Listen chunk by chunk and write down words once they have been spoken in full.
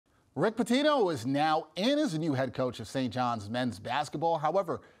Rick Pitino is now in as the new head coach of St. John's men's basketball.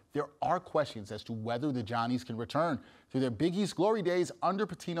 However, there are questions as to whether the Johnnies can return to their Big East glory days under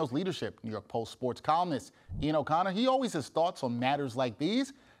Pitino's leadership. New York Post sports columnist Ian O'Connor, he always has thoughts on matters like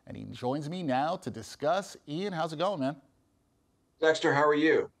these, and he joins me now to discuss. Ian, how's it going, man? Dexter, how are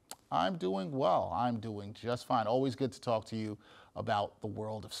you? I'm doing well. I'm doing just fine. Always good to talk to you about the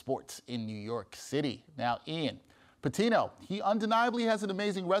world of sports in New York City. Now, Ian, Pitino, he undeniably has an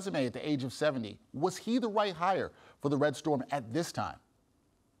amazing resume at the age of 70. Was he the right hire for the Red Storm at this time?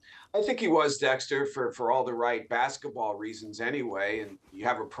 I think he was, Dexter, for all the right basketball reasons anyway. And you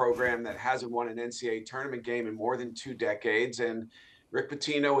have a program that hasn't won an NCAA tournament game in more than 2 decades. And Rick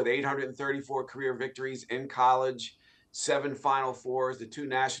Pitino with 834 career victories in college, 7 Final Fours, the 2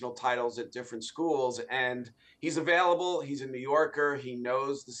 national titles at different schools. And he's available. He's a New Yorker. He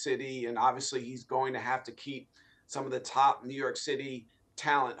knows the city. And obviously he's going to have to keep some of the top New York City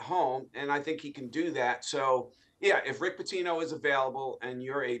talent home. And I think he can do that. So, yeah, if Rick Pitino is available and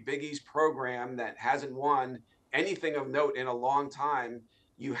you're a Big East program that hasn't won anything of note in a long time,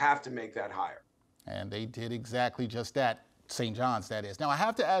 you have to make that hire. And they did exactly just that. St. John's, that is. Now, I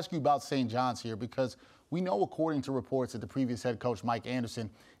have to ask you about St. John's here because we know, according to reports, that the previous head coach, Mike Anderson,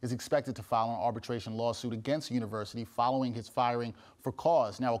 is expected to file an arbitration lawsuit against the university following his firing for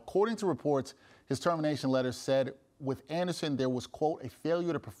cause. Now, according to reports, his termination letter said with Anderson, there was, quote, a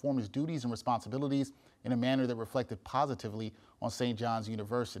failure to perform his duties and responsibilities in a manner that reflected positively on St. John's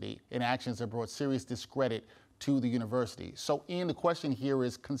University in actions that brought serious discredit to the university. So, Ian, the question here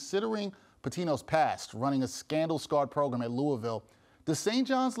is, considering Pitino's past, running a scandal-scarred program at Louisville, does St.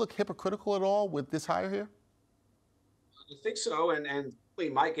 John's look hypocritical at all with this hire here? I think so. And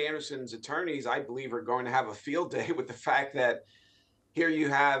Mike Anderson's attorneys, I believe, are going to have a field day with the fact that here you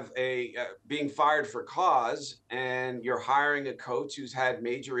have a being fired for cause, and you're hiring a coach who's had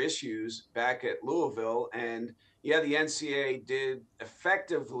major issues back at Louisville. And yeah, the NCAA did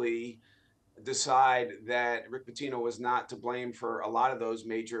effectively decide that Rick Pitino was not to blame for a lot of those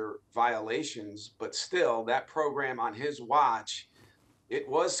major violations, but still, that program on his watch, it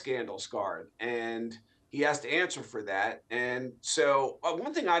was scandal scarred, and he has to answer for that. And so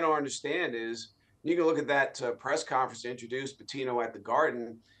one thing I don't understand is, you can look at that press conference to introduce Pitino at the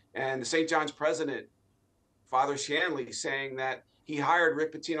Garden, and the St. John's president, Father Shanley, saying that he hired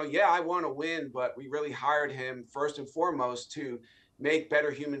Rick Pitino. Yeah, I want to win, but we really hired him first and foremost to make better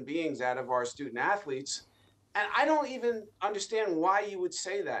human beings out of our student athletes. And I don't even understand why you would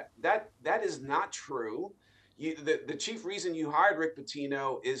say that. That is not true. The chief reason you hired Rick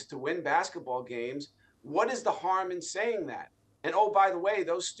Pitino is to win basketball games. What is the harm in saying that? And oh, by the way,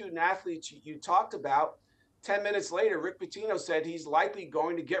 those student athletes you talked about, 10 minutes later, Rick Pitino said he's likely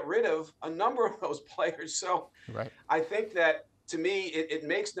going to get rid of a number of those players. So right. I think that, to me, it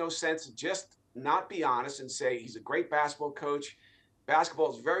makes no sense to just not be honest and say he's a great basketball coach.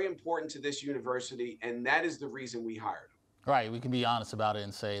 Basketball is very important to this university, and that is the reason we hired him. Right, we can be honest about it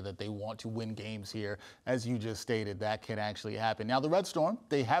and say that they want to win games here. As you just stated, that can actually happen. Now, the Red Storm,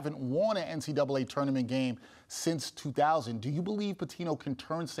 they haven't won an NCAA tournament game since 2000. Do you believe Pitino can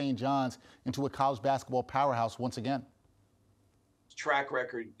turn St. John's into a college basketball powerhouse once again? His track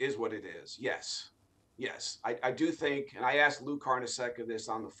record is what it is, yes. Yes, I do think, and I asked Lou Carnesecca of this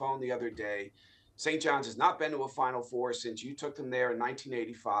on the phone the other day, St. John's has not been to a Final Four since you took them there in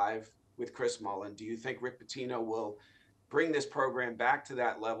 1985 with Chris Mullin. Do you think Rick Pitino will bring this program back to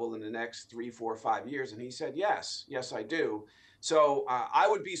that level in the next 3, 4, 5 years? And he said, yes, I do. So I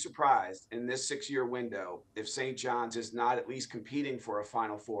would be surprised in this 6-year window if St. John's is not at least competing for a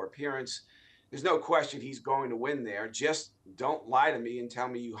Final Four appearance. There's no question he's going to win there. Just don't lie to me and tell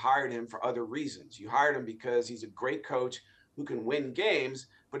me you hired him for other reasons. You hired him because he's a great coach who can win games,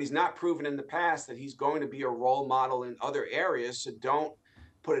 but he's not proven in the past that he's going to be a role model in other areas. So don't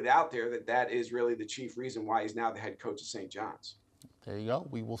put it out there that is really the chief reason why he's now the head coach of St. John's. There you go.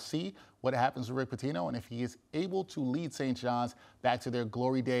 We will see what happens with Rick Pitino, and if he is able to lead St. John's back to their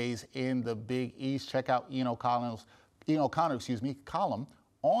glory days in the Big East. Check out Ian O'Connor's column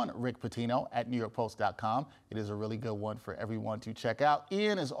on Rick Pitino at NewYorkPost.com. It is a really good one for everyone to check out.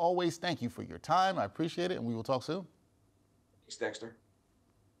 Ian, as always, thank you for your time. I appreciate it, and we will talk soon. Thanks, Dexter.